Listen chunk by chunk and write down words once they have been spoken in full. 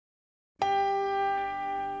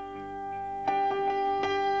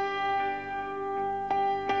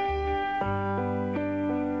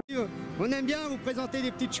On aime bien vous présenter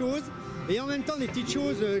des petites choses et en même temps des petites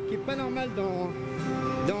choses qui n'est pas normal dans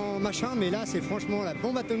machin, mais là c'est franchement la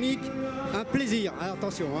bombe atomique, un plaisir. Alors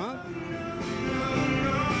attention, hein.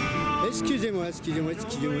 Excusez-moi.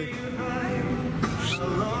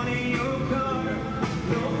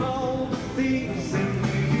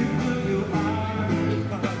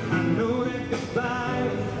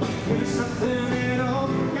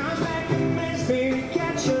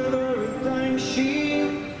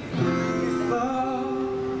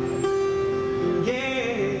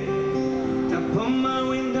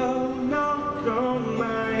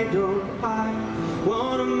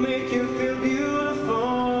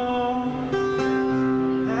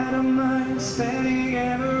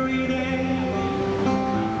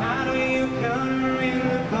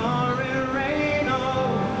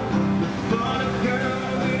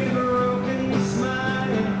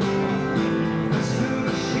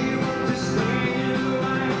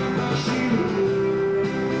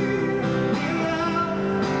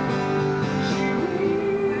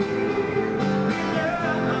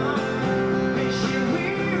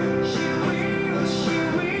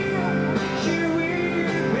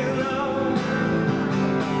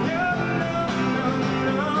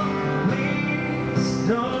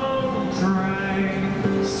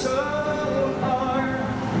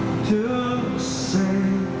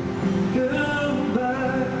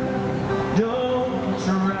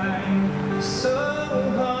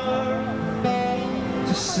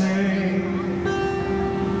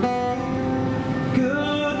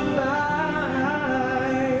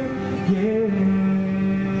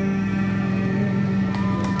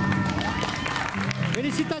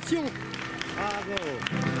 Félicitations. Bravo.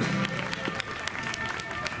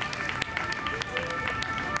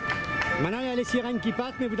 Maintenant il y a les sirènes qui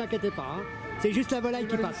passent, mais vous inquiétez pas, hein. C'est juste la volaille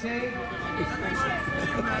qui passe. Yes,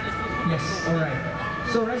 all right.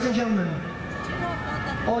 So, ladies and gentlemen,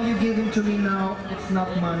 all you're giving to me now, it's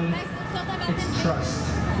not money, it's trust,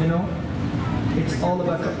 you know? It's all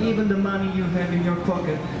about, even the money you have in your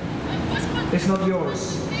pocket, it's not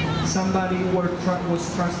yours. Somebody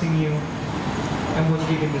was trusting you and was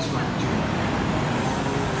giving this money to you.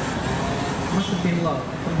 Must have been love.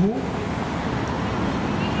 From who?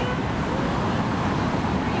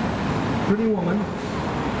 Pretty woman.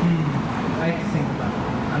 I think about it.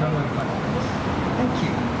 I don't know if I can. Thank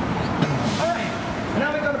you. Alright, and now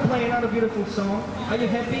we're gonna play another beautiful song. Are you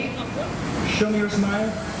happy? Show me your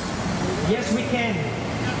smile. Yes, we can.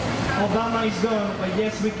 Obama is gone, but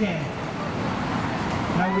yes, we can.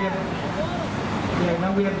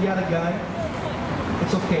 Now we have the other guy.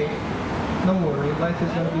 It's okay. Don't worry, life is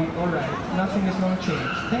gonna be alright. Nothing is gonna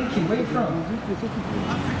change. Thank you. Where are you from?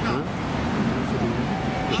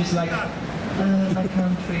 She's like, my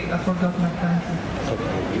country, I forgot my country.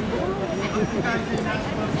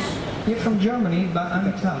 You're from Germany, but I'm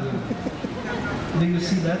Italian. Do you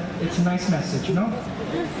see that? It's a nice message, no?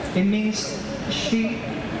 It means she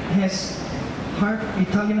has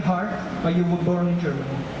Italian heart, but you were born in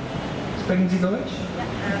Germany. Sprechen Sie Deutsch?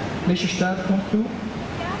 Welche Stadt kommst du?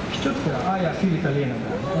 Stuttgart. Ah ja, viel Italiener.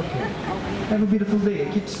 Okay. Have a beautiful day.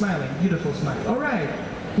 Keep smiling. Beautiful smile. Alright.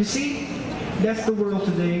 You see, that's the world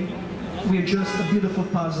today. We're just a beautiful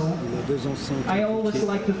puzzle. I always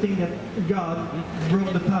like to think that God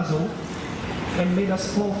broke the puzzle and made us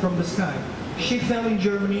fall from the sky. She fell in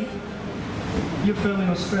Germany, you fell in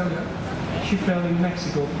Australia, she fell in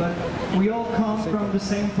Mexico, but we all come from the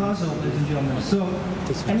same puzzle, ladies and gentlemen. So,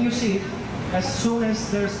 and you see, as soon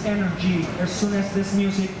as there's energy, as soon as there's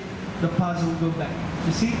music, the puzzle will go back.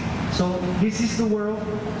 You see? So this is the world.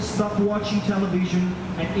 Stop watching television,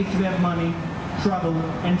 and if you have money, travel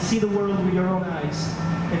and see the world with your own eyes.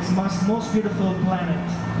 It's the most beautiful planet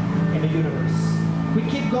in the universe. We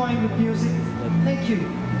keep going with music. Thank you.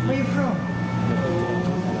 Where are you from?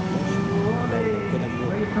 Where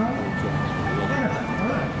are you from? Canada. All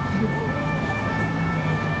right.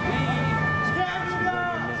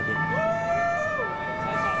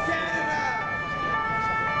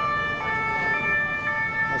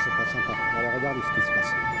 Ah, c'est pas sympa. Alors regardez ce qui se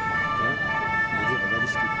passe. Hein? Je veux dire, regardez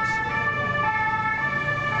ce qui se passe.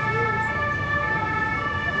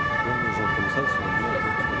 Les gens comme ça sont bien.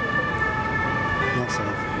 Non, ça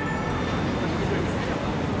va.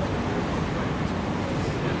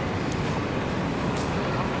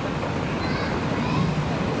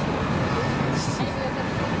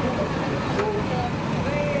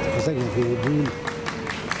 C'est pour ça qu'il a fait des boules.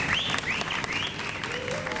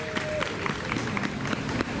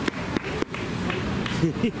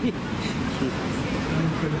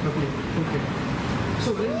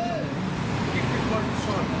 So,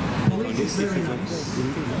 police place is very nice.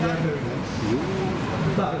 They are very nice.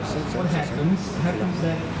 But what happens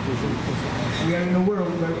that we are in a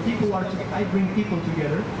world where people are I bring people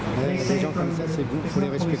together. They say from the, it's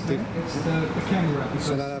not policemen, it's the camera.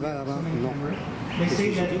 So many cameras. They say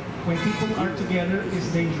that when people are together,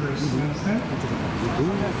 it's dangerous. You understand?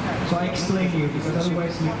 So I explain you, because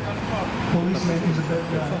otherwise the policeman is a bad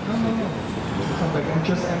guy. No. It's not like I'm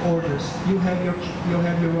just at orders. You have your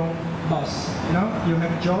own boss. You know, you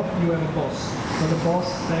have a job, you have a boss. So the boss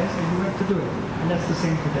says that you have to do it, and that's the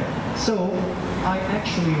same for them. So I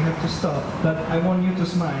actually have to stop, but I want you to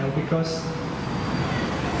smile because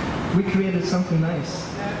we created something nice.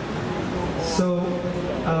 So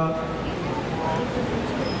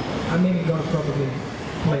I'm maybe gonna probably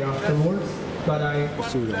play afterwards, but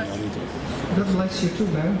God bless you too,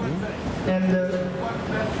 man. And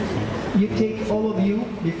you take, all of you,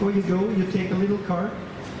 before you go, you take a little card.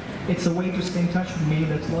 It's a way to stay in touch with me.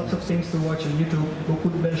 There's lots of things to watch on YouTube.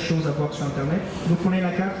 Beaucoup de belles choses à voir sur Internet. Vous prenez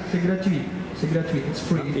la carte, c'est gratuit. C'est gratuit, it's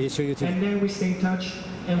free. And then we stay in touch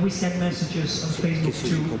and we send messages on Facebook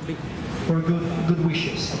too for good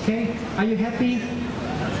wishes. Okay? Are you happy?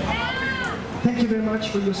 Thank you very much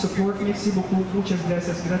for your support. Merci beaucoup. Muchas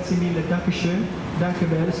gracias. Grazie mille. Dankeschön. Danke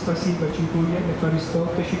very. Spasibo. Dziękuję. Efaristo.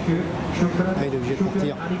 Teşekkür. Shukran.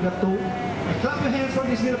 Shukran. Arigato. And clap your hands for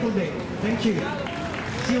this beautiful day. Thank you.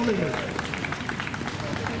 See you later.